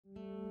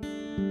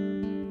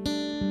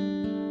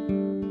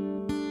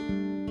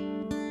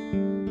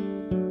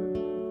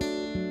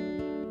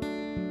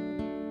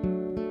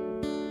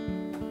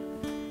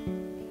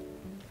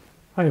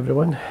Hi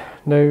everyone.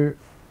 Now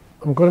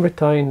I'm going to be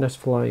tying this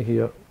fly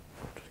here.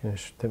 I'm just going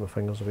to take my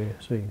fingers away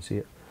so you can see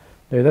it.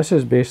 Now this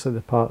is basically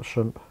the part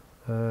shrimp.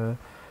 Now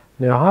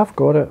I have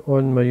got it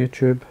on my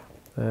YouTube,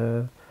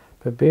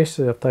 but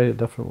basically I've tied it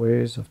different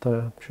ways.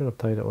 I'm sure I've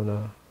tied it on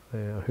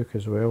a hook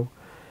as well.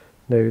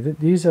 Now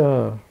these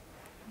are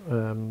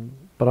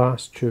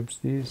brass tubes.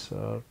 These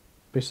are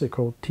basically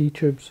called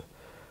T-tubes.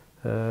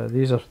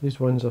 These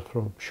ones are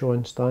from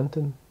Sean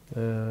Stanton.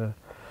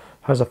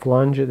 Has a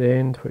flange at the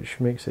end,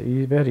 which makes it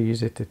very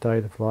easy to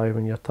tie the fly.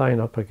 When you're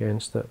tying up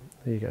against it,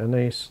 you get a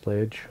nice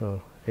ledge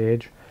or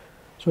edge.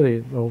 So they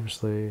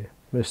obviously,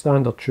 with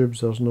standard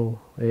tubes, there's no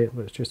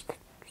it's just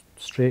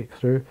straight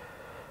through.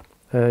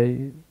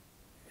 I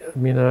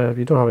mean,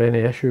 you don't have any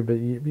issue, but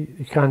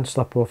you can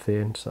slip off the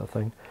end, sort of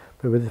thing.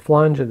 But with the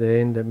flange at the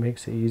end, it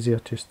makes it easier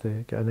just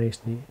to get a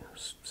nice, neat,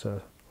 sort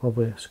of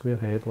lovely square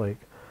head, like,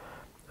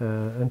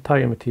 and tie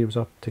your materials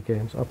up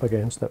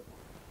against it.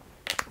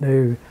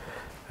 Now,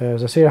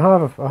 as I say,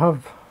 I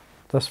have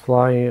this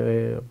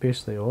fly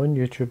basically on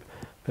YouTube,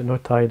 but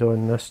not tied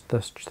on this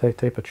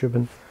type of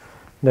tubing.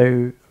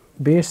 Now,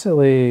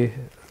 basically,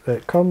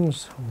 it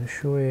comes. Let me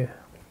show you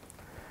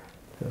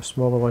a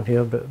smaller one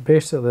here. But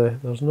basically,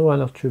 there's no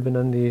inner tubing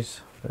in these.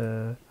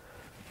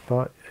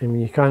 But I mean,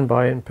 you can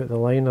buy it and put the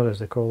liner, as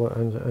they call it,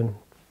 and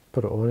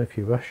put it on if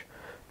you wish.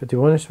 But to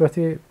be honest with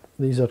you,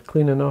 these are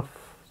clean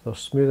enough. They're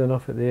smooth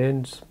enough at the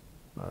ends.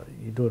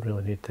 You don't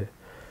really need to.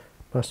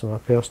 That's my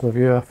personal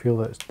view. I feel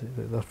that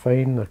they're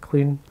fine, they're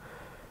clean.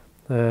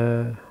 You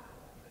have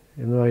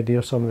no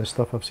idea some of the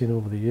stuff I've seen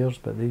over the years,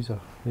 but these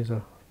are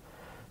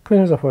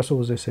clean as a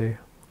whistle, as they say.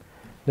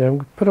 Now I'm going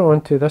to put it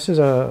onto, this is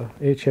a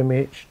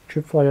HMH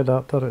tube fly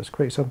adapter. It's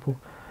quite simple.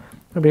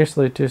 I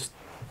basically just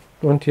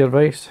onto your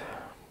vise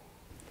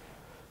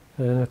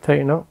and I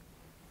tighten up.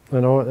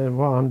 And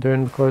what I'm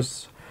doing,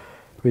 because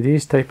with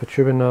these type of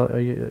tubing,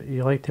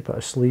 you like to put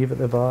a sleeve at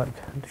the back.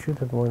 I should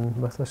have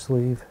one with a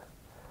sleeve.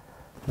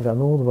 I've got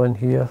an old one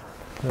here.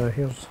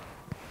 Here's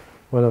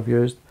one I've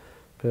used,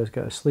 but it's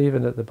got a sleeve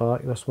in at the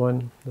back.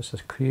 This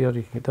is clear.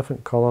 You can get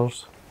different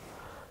colours.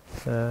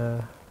 I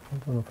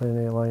don't know if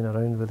any lying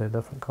around with the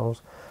different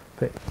colours,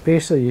 but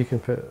basically you can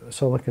put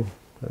silicone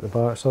at the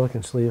back,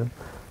 silicone sleeve.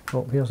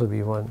 Oh, here's a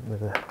wee one with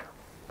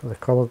the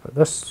colour, but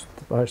this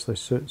actually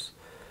suits.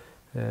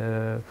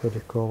 What do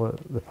you call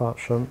it? The part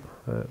shrimp.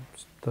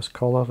 This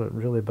colour, it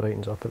really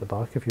brightens up at the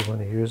back if you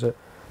want to use it.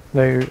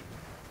 Now,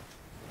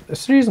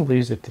 it's reasonably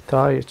easy to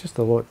tie. It's just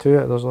a lot to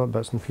it. There's a lot of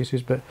bits and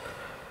pieces, but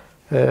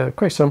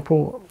quite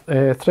simple.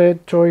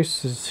 Thread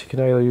choice is you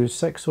can either use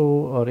 6/0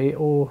 or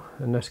 8/0.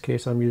 In this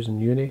case, I'm using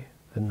uni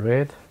in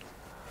red.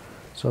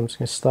 So I'm just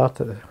going to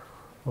start at the,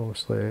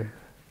 obviously,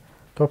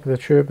 top of the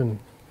tube and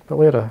put a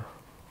layer of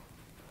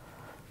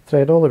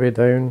thread all the way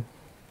down.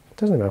 It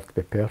doesn't even have to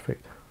be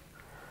perfect,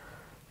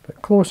 but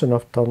close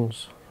enough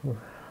turns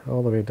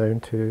all the way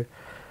down to.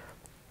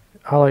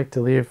 I like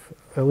to leave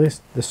at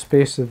least the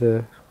space of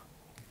the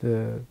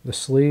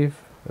sleeve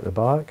at the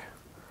back.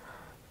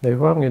 Now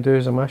what I'm going to do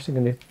is I'm actually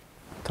going to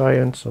tie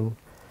in some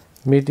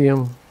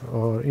medium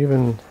or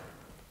even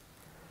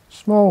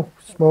small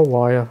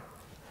wire,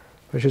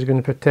 which is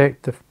going to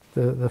protect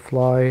the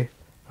fly,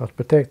 or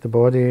protect the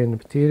body and the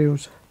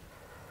materials.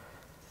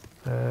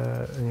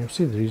 And you'll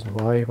see the reason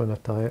why when I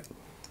tie it.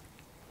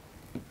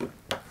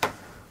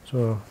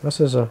 So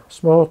this is a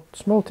small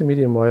to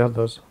medium wire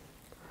does.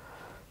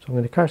 So I'm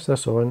going to catch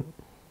this on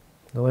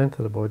the length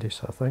of the body,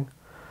 sort of thing.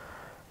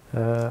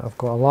 I've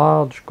got a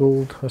large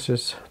gold. This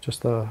is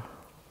just a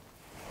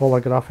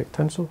holographic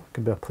tinsel. It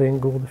could be a plain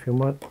gold if you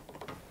want.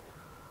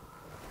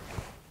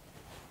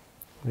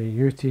 The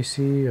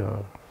UTC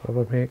or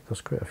whatever make,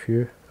 there's quite a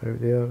few out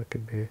there. It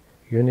could be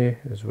uni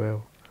as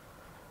well.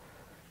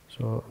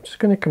 So I'm just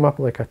going to come up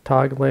like a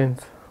tag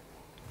length,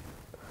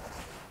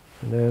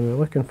 and then we're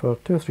looking for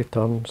 2 or 3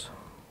 turns.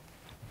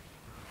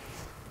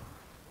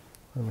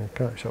 I'm going to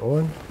catch it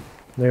on.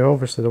 Now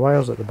obviously the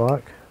wire's at the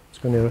back. It's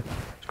going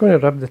to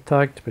rib the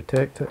tag to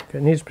protect it.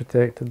 It needs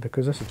protected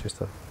because this is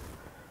just a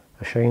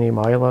shiny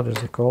mylar,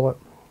 as they call it.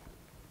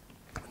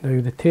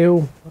 Now the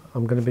tail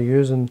I'm going to be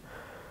using,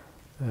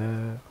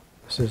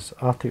 this is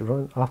Arctic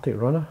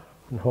Runner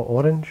in hot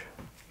orange.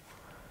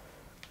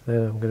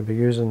 Then I'm going to be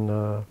using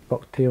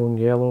Ducktail in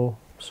yellow.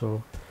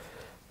 So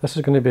this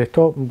is going to be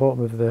top and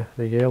bottom of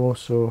the yellow.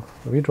 So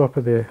a wee drop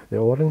of the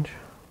orange.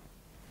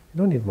 You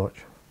don't need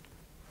much.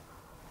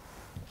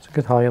 It's a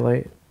good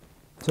highlight.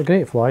 It's a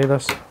great fly,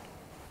 this.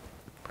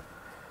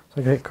 It's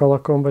a great colour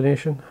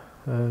combination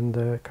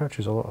and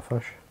catches a lot of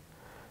fish.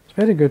 It's a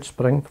very good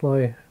spring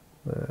fly.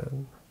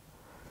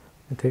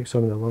 It takes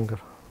some of the longer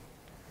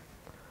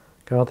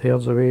guard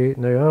hairs away.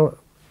 Now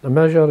the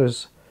measure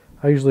is,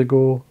 I usually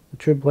go the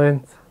tube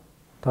length,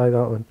 tie that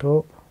on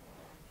top.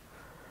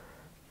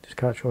 Just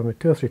catch on with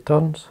 2 or 3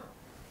 turns.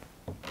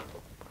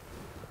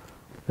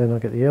 Then I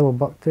get the yellow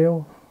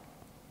bucktail.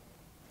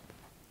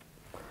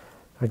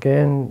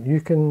 Again, you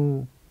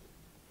can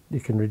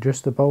reduce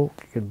the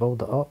bulk, you can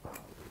build it up.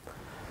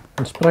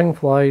 And spring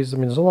flies, I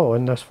mean there's a lot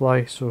on this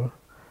fly, so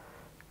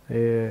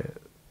you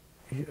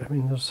I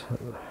mean,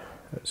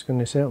 it's going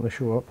to certainly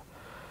show up.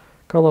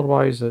 Colour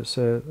wise, it's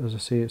as I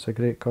say, it's a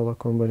great colour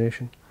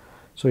combination.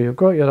 So you've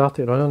got your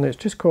Arctic runner, and it's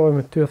just caught on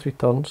with 2 or 3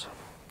 turns.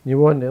 You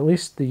want at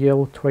least the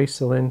yellow twice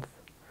the length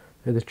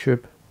of the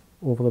tube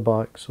over the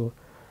back, so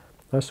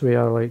that's the way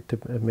I like to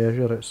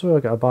measure it. So I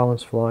get a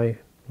balanced fly,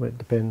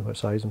 depending what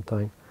size I'm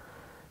tying.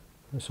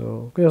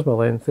 So there's my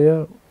length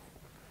there.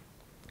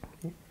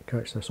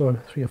 Catch this on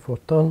 3 or 4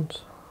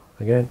 turns.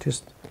 Again,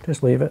 just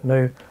leave it.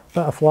 Now,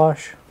 bit of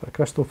flash, a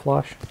crystal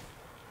flash.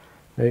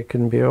 Now it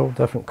can be all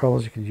different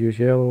colours. You could use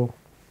yellow,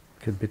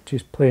 it could be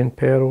just plain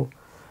pearl.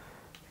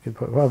 You could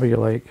put whatever you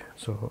like.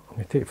 So I'm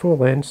going to take 4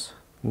 lengths,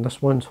 and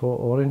this one's hot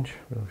orange.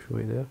 I'll show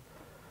you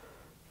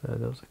there.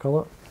 There's the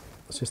colour.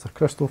 It's just a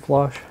crystal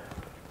flash.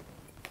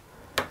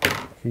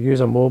 You use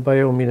a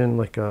mobile, meaning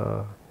like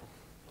a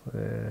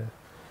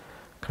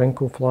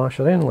crinkle flash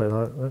or anything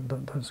like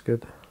that. That's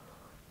good.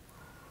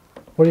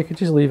 Or you could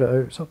just leave it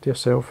out, it's up to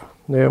yourself.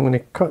 Now I'm going to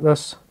cut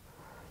this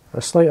at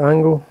a slight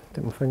angle,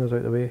 take my fingers out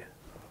of the way.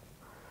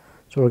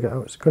 So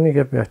it's going to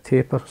give me a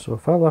taper, so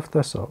if I lift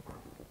this up,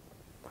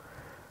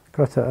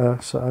 cut it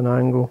at an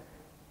angle,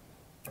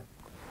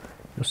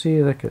 you'll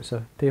see like it's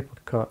a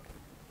tapered cut.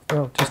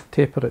 I'll just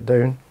taper it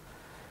down.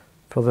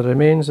 For the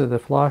remains of the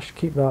flash,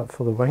 keep that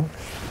for the wing,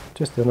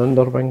 just an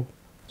under wing,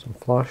 some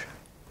flash.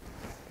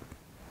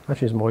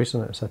 Actually it's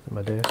moistened, it's sitting at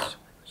my desk,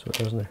 so it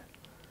doesn't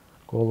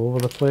go all over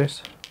the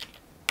place.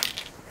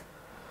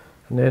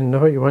 And then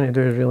what you want to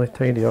do is really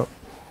tidy up.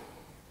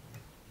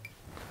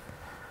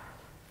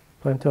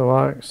 Plenty of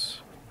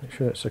wax, make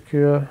sure it's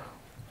secure.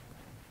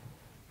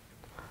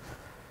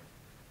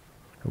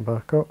 Come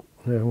back up.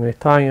 Now I'm going to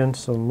tie in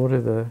some more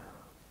of the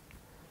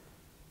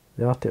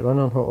Arctic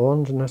Runner hot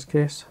orange in this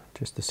case.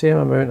 Just the same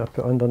amount I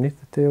put underneath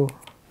the tail.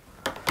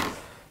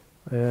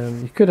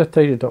 You could have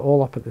tidied it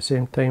all up at the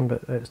same time,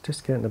 but it's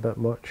just getting a bit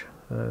much.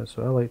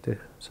 So I like to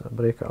sort of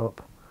break it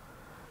up.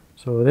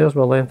 So there's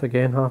my length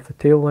again, half the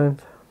tail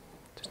length.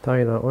 Just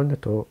tie that on the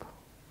top.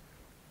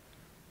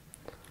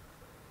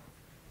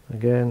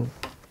 Again,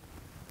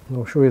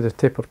 I'll show you the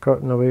taper cut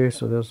in a way,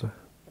 so there's a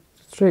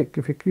straight,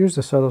 if you use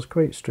the scissors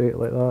quite straight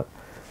like that,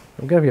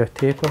 it'll give you a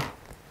taper.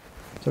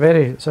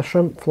 It's a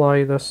shrimp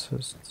fly this,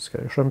 it's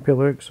got a shrimpy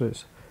look, so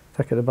it's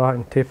thick at the back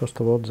and tapers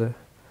towards the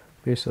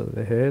base of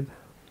the head,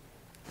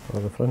 or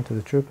the front of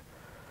the tube.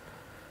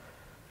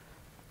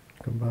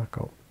 Come back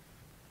up.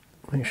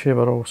 Make sure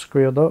we're all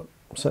squared up,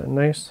 sitting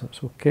nice,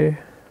 that's okay.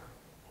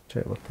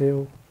 Check the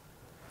tail.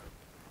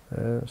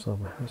 That's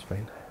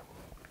fine.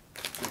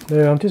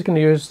 Now I'm just going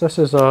to use, this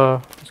is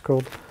it's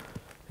called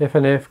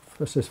F&F,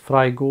 this is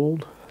Fry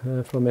Gold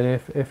from an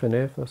F&F,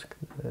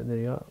 there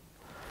you are.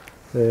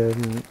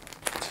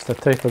 Just a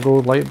type of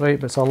gold, light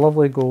bright, but it's a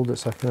lovely gold,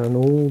 it's like an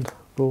old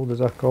gold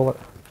as I call it.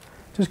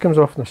 Just comes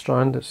off in a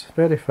strand, it's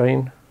very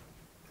fine.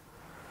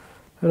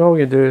 And all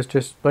you do is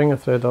just bring the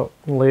thread up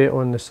and lay it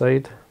on the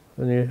side,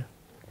 and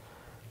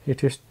you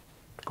just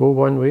go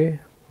one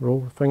way,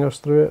 roll the fingers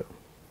through it,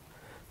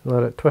 and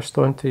let it twist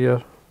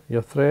onto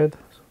your thread.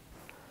 It's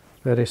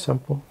very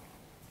simple.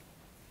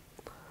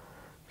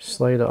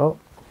 Slide it up.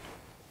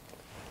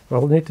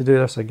 We'll need to do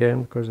this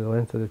again because of the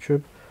length of the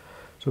tube.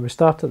 So we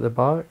start at the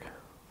back.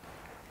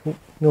 Oh,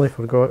 nearly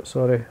forgot,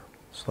 sorry.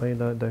 Slide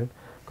that down.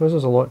 Because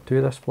there's a lot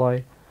to this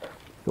fly.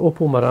 The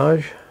Opal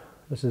Mirage.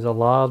 This is a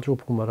large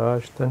Opal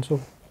Mirage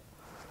tinsel.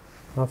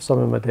 I have some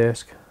on my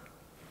desk.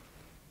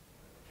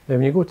 Then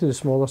when you go to the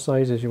smaller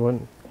sizes, you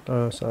want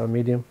sort of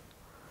medium.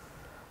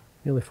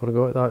 Nearly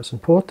forgot that. It's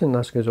important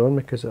this goes on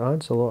because it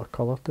adds a lot of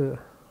colour to it.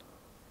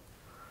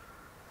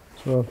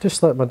 So I've just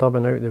slipped my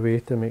dubbing out of the way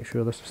to make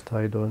sure this is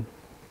tied on.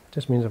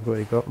 Just means I've got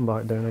to go up and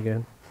back down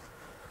again.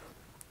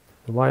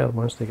 The wire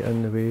wants to get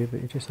in the way,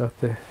 but you just have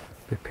to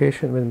be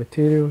patient with the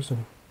materials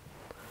and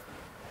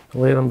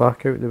lay them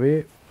back out of the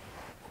way.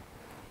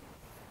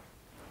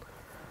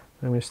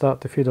 And we start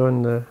to feed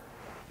on the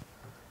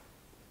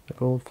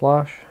gold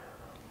flash.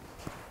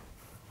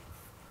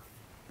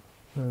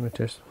 And we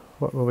just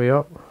work our way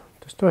up.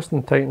 Just twist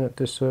and tighten it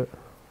to suit.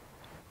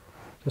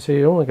 So say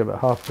you only get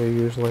about halfway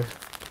usually,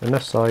 in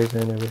this size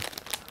anyway.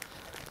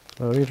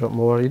 A wee bit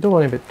more. You don't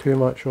want to put too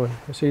much on.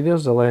 You see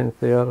there's the length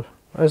there. It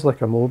is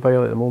like a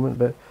mobile at the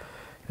moment,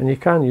 and you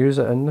can use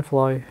it in the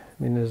fly, I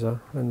mean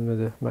in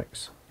the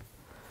mix.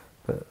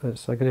 But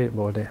it's a great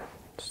body.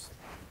 Just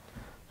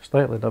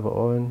slightly dab it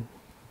on.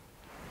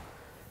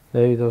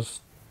 Now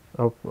there's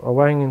a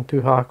wing and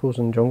 2 hackles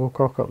and jungle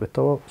cock up the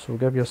top, so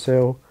give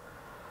yourself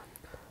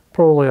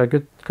probably a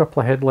good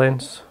couple of head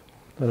lengths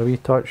and a wee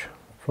touch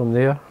from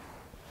there.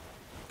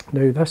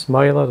 Now this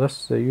mylar,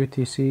 this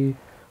UTC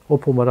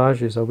Opal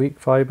Mirage is a weak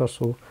fibre,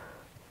 so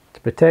to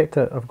protect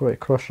it I've got to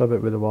cross rib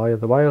it with the wire.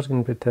 The wire's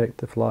going to protect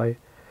the fly,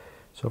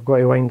 so I've got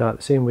to wind that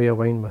the same way I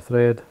wind my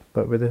thread,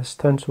 but with this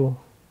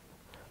tinsel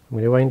I'm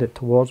going to wind it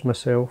towards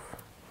myself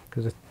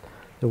because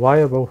the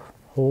wire will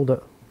hold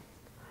it.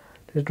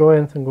 Just draw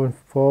anything going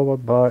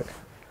forward, back.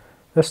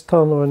 This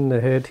turn on the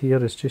head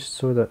here is just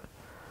so that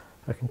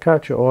I can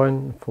catch it on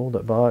and fold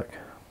it back,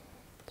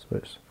 so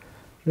it's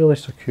really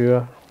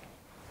secure.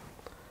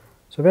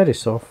 It's very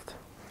soft.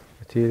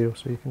 material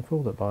so you can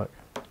fold it back.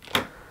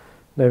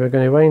 Now we're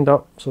going to wind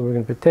up, so we're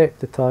going to protect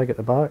the tag at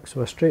the back,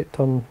 so a straight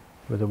turn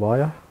with the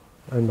wire,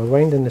 and we're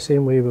winding the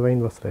same way we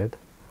wind with thread.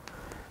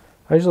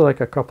 I usually like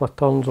a couple of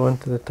turns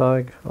onto the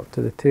tag up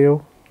to the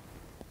tail,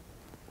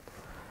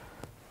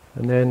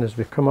 and then as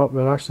we come up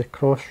we're actually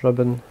cross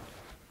ribbing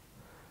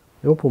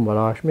the Opal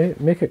Mirage.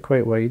 Make it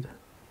quite wide,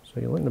 so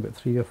you're looking about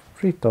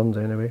three turns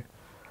anyway.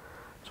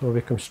 So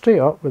we come straight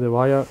up with the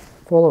wire,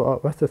 follow it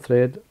up with the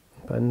thread,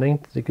 put a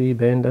 90-degree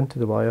bend into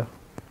the wire.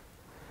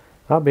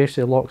 That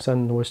basically locks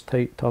in those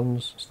tight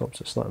turns,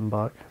 stops it slitting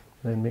back,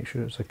 and then make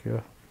sure it's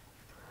secure.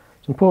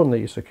 It's important that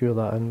you secure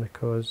that in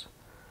because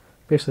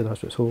basically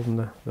that's what's holding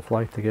the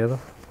fly together.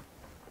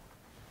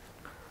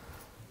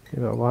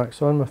 Give it a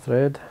wax on with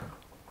thread.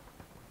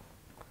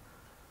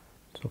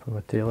 Just open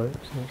my tail out,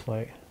 so it's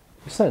like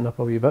it's sitting up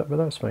a wee bit, but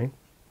that's fine.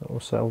 That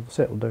will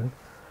settle down.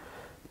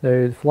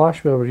 Now the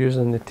flash where we're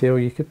using the tail,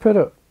 you could put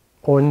it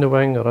on the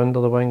wing or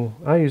under the wing.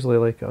 I usually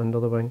like it under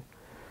the wing.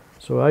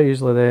 So I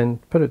usually then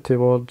put it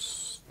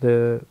towards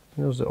there's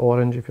the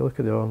orange, if you look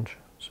at the orange.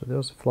 So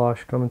there's the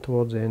flash coming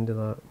towards the end of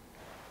that.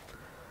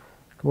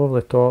 Come over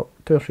the top,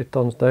 2 or 3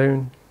 turns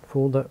down,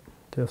 fold it,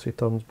 2 or 3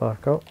 turns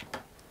back up.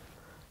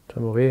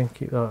 Trim away and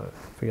keep that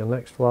for your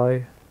next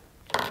fly.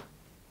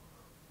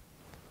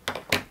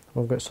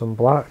 We've got some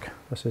black.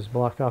 This is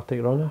black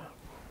Arctic Runner.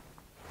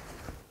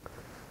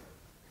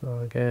 So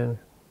again,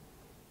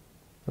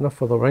 enough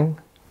for the ring.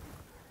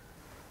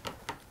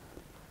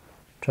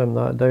 Trim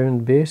that down,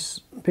 base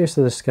of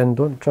the skin,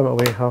 don't trim it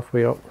away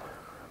halfway up.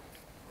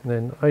 And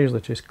then I usually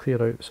just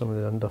clear out some of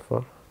the under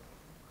fur.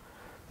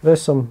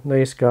 There's some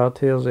nice guard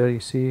hairs there you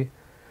see,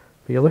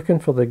 but you're looking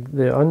for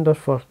the under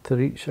fur to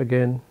reach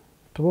again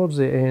towards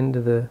the end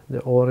of the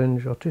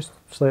orange, or just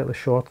slightly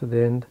short at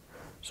the end,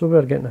 so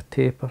we're getting a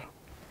taper.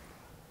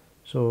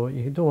 So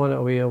you don't want it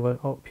away over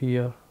up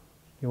here,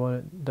 you want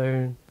it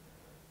down,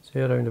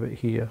 say around about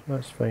here.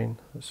 That's fine,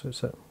 that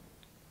suits it.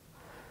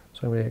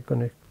 So I'm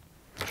going to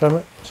trim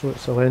it so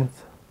it's the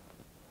length,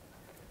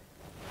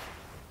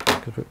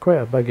 because we've got quite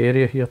a big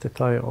area here to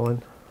tie it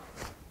on.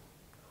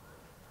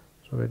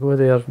 So we go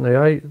there.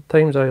 Now at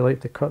times I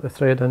like to cut the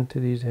thread into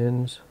these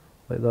ends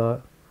like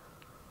that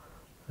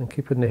and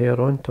keeping the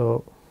hair on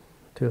top,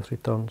 2 or 3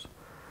 turns.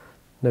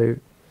 Now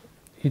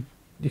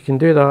you can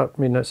do that.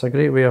 I mean, it's a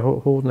great way of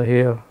holding the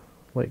hair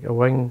like a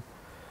wing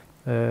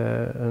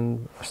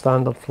and a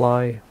standard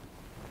fly.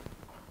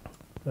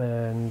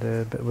 And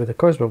but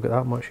because we've got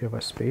that much of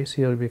a space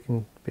here, we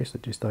can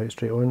basically just tie it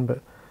straight on,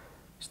 but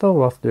still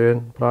worth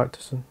doing,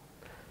 practicing.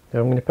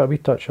 Now I'm going to put a wee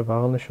touch of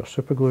varnish or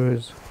super glue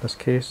in this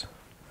case,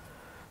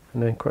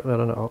 and then quickly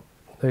run it up.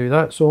 Now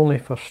that's only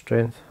for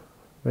strength.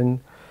 When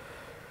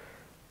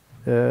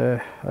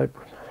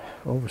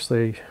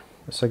obviously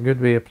it's a good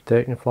way of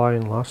protecting the fly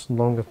and lasting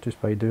longer just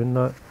by doing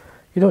that.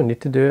 You don't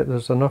need to do it.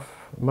 There's enough.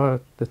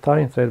 The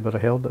tying thread would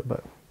have held it,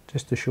 but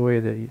just to show you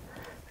that it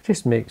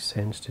just makes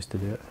sense just to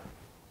do it.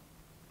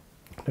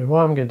 Now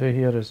what I'm going to do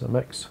here is a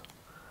mix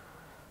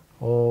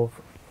of,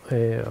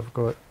 I've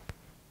got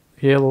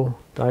yellow,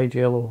 dyed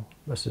yellow,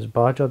 this is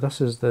Badger,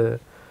 this is the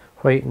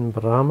white and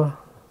Brahma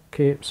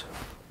capes.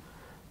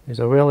 These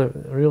are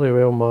really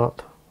well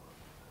marked.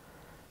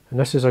 And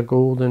this is a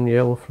golden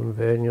yellow from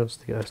Vineyards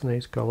to get this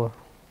nice colour.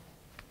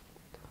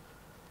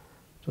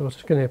 So I'm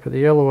just going to put the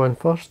yellow in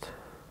first.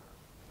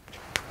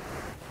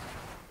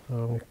 So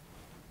I'm going to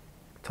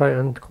tie it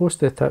in close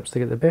to the tips to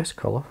get the best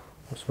colour.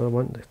 That's what I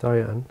want to tie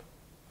it in.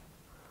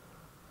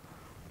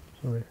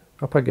 So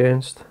up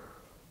against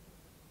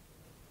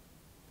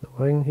the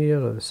wing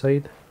here or the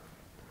side.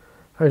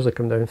 I usually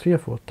come down 3 or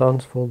 4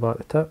 turns, fold back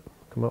the tip,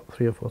 come up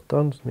 3 or 4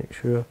 turns, make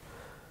sure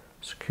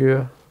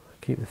secure,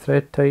 keep the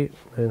thread tight,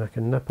 and I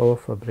can nip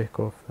off or break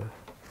off the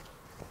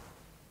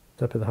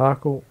tip of the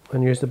hackle,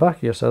 and use the back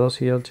of your scissors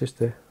here just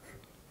to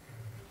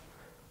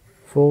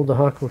fold the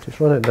hackle,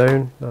 just run it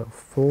down, that'll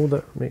fold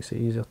it, makes it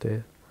easier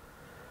to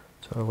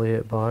sort of lay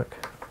it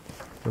back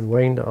and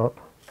wind it up.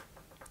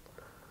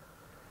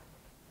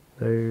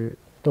 Now,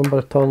 number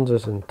of turns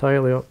is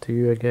entirely up to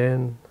you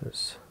again.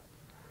 It's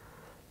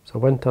a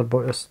winter,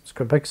 but it's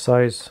got a big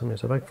size. I mean,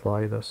 it's a big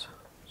fly, this.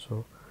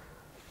 So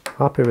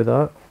happy with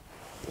that.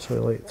 So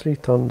like 3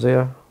 turns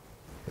there.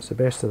 It's the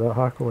best of that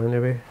hackle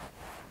anyway.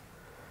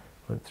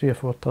 Like 3 or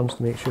 4 turns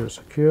to make sure it's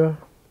secure.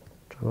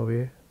 Trim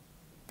away.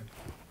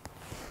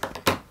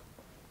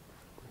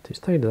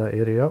 Just tidy that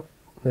area up.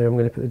 Now I'm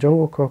going to put the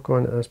jungle cock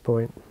on at this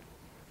point.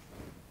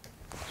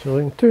 So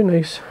like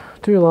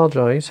two large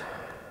eyes.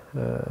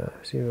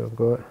 See what I've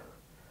got.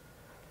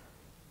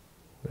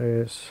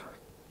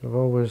 I've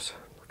always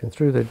looking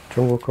through the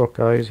jungle cock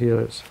eyes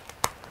here.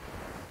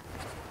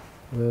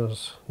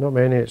 There's not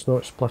many. It's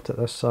not split at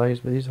this size,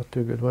 but these are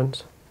 2 good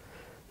ones.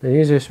 The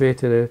easiest way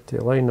to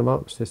line them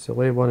up is just to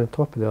lay one on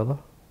top of the other.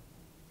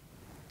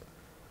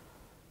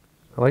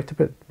 I like to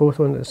put both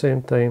on at the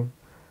same time.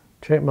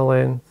 Check my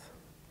length.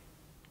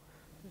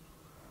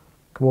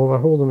 Come over,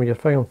 hold them with your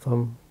finger and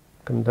thumb.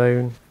 Come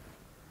down,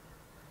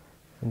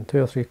 and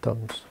 2 or 3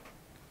 turns.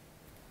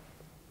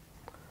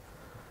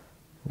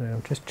 Now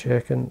I'm just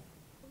checking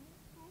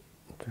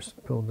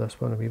just pulled this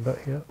one a wee bit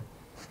here.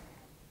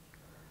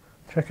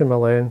 Checking my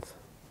length.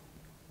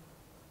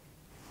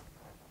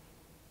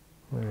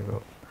 There we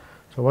go.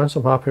 So once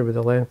I'm happy with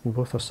the length and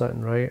both are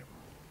sitting right,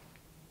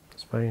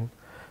 it's fine.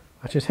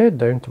 I just head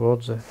down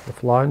towards the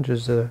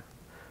flanges of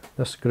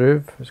this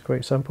groove. It's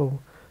quite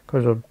simple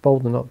because we're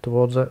building up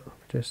towards it.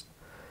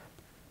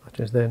 I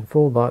just then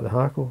fold back the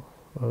hackle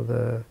of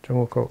the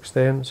jungle cock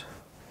stems,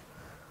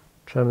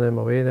 trim them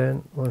away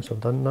then once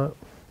I've done that.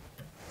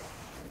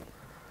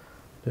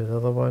 Do the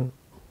other one.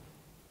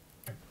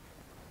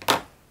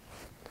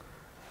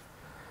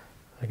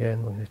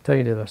 Again, when you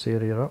tidy this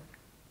area up,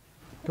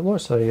 got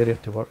lots of area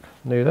to work.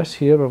 Now this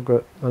here we've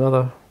got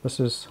another, this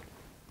is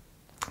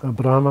a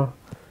Brahma.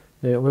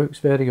 Now it looks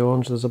very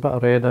orange, there's a bit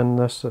of red in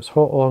this. It's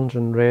hot orange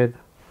and red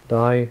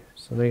dye,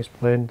 it's a nice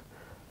blend.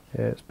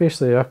 It's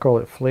basically, I call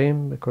it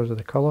flame because of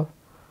the colour.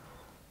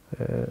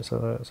 It's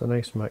a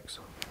nice mix.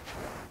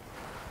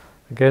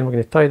 Again, we're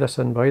going to tie this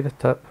in by the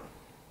tip.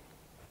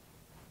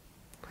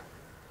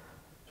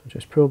 So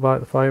just pull back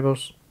the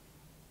fibres,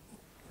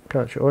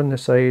 catch it on the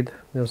side,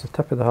 there's the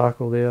tip of the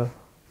hackle there.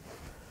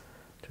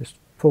 Just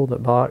fold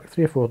it back,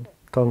 3 or 4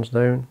 turns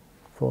down,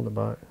 fold it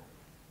back.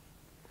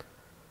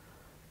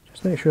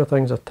 Just make sure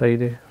things are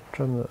tidy,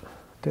 trim that,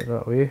 take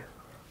that away,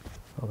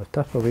 or the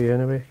tip away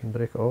anyway, you can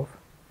break it off.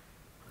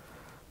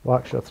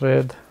 Wax your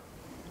thread.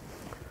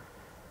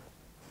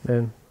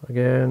 Then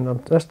again,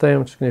 this time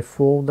I'm just going to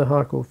fold the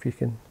hackle if you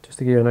can, just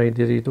to give you an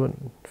idea. If you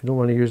don't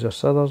want to use your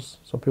scissors,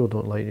 some people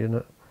don't like using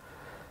it.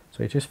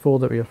 So you just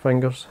fold it with your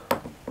fingers.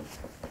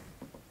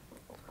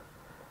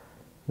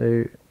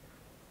 Now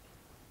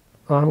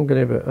I'm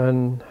going to put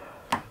in,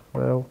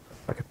 well,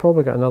 I could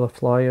probably get another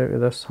fly out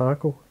of this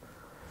hackle.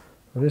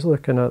 I'm just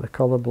looking at the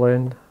colour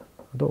blend.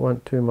 I don't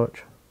want too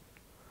much.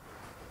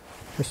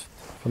 Just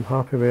if I'm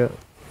happy with it,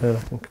 then I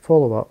can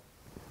follow up.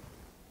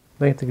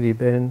 90-degree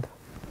bend.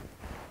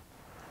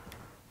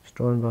 Just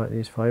drawing back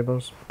these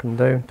fibres. Come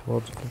down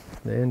towards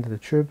the end of the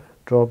tube.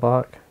 Draw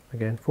back.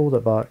 Again, fold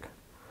it back.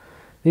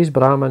 These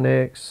Brahma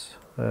necks,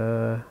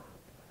 you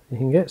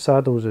can get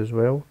saddles as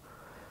well.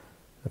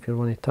 If you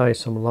want to tie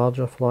some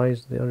larger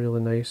flies, they're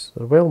really nice.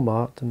 They're well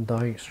marked and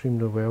dye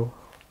extremely well.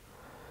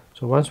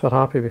 So once we're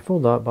happy, we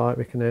fold that back,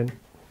 we can then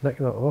nick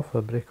that off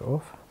or break it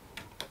off.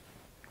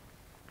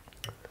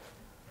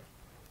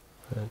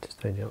 And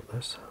just tidy up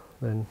this.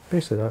 Then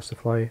basically that's the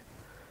fly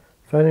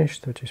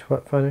finished, which is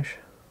whip finish.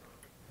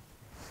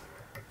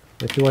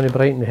 If you want to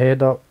brighten the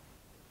head up,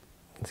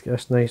 let's get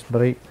this nice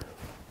bright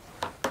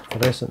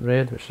fluorescent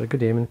red, which is a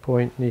good aiming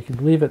point, and you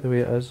can leave it the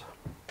way it is.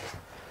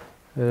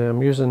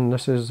 I'm using,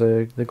 this is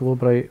the Glow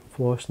Bright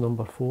Floss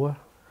number 4.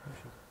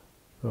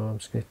 So I'm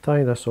just going to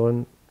tie this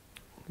on.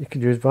 You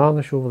could use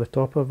varnish over the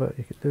top of it,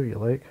 you could do what you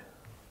like.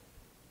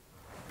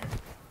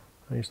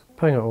 I just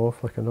ping it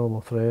off like a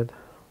normal thread.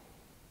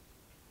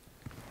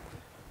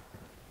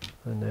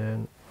 And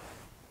then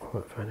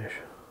whip finish.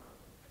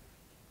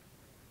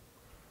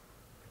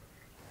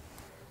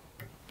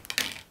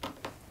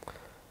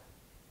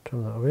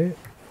 Trim that away.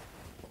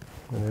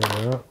 And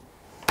there we are.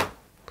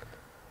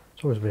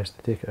 It's always best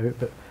to take it out,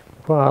 but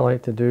what I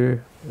like to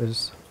do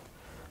is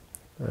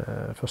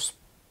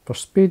for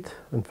speed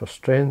and for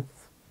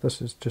strength,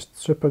 this is just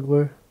super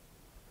glue.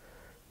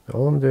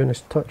 All I'm doing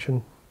is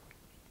touching.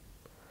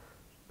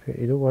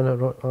 You don't want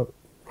it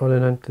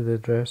running into the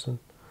dressing.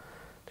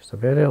 Just a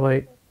very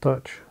light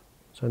touch,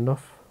 it's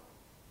enough.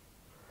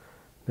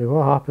 Now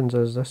what happens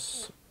is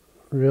this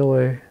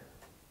really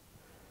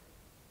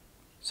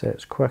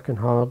sets quick and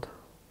hard,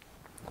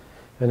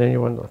 and then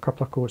you want a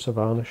couple of coats of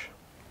varnish.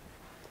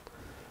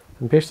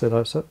 And basically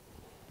that's it.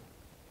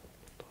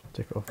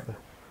 Take off the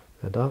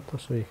adapter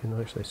so you can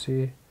actually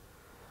see.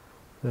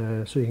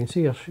 So you can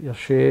see your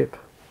shape.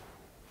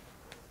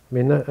 I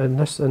mean, when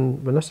this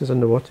is in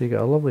the water, you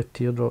get a lovely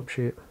teardrop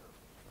shape.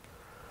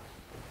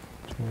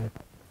 Just going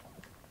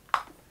to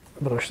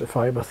brush the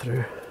fibre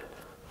through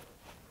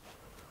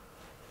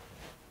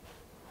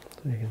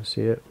so you can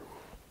see it.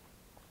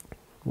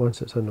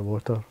 Once it's in the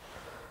water,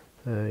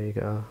 you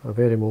get a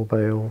very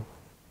mobile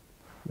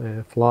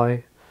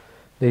fly.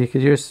 Now you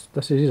could use,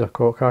 these are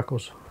cock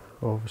hackles,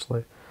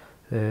 obviously.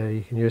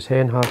 You can use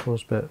hen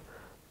hackles, but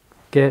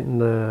getting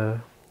the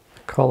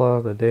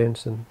colour, the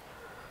dents, and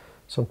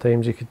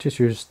sometimes you could just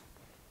use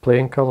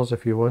plain colours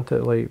if you want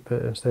it, like,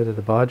 but instead of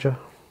the badger.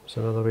 It's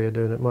another way of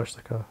doing it, much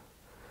like a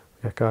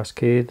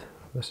cascade.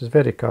 This is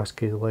very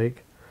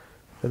cascade-like.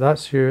 But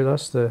that's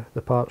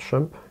the part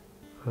shrimp,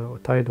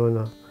 tied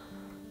on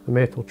a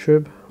metal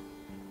tube.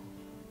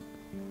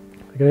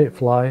 A great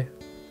fly,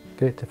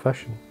 great to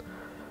fishing.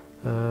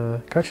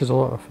 Catches a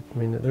lot of, I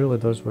mean, it really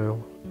does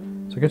well.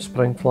 It's a good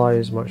spring fly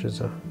as much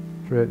as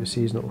throughout the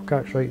season. It will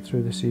catch right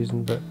through the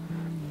season, but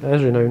it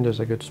is renowned as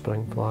a good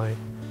spring fly.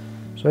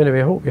 So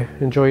anyway, I hope you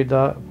enjoyed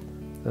that,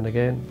 and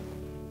again,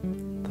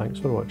 thanks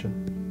for watching.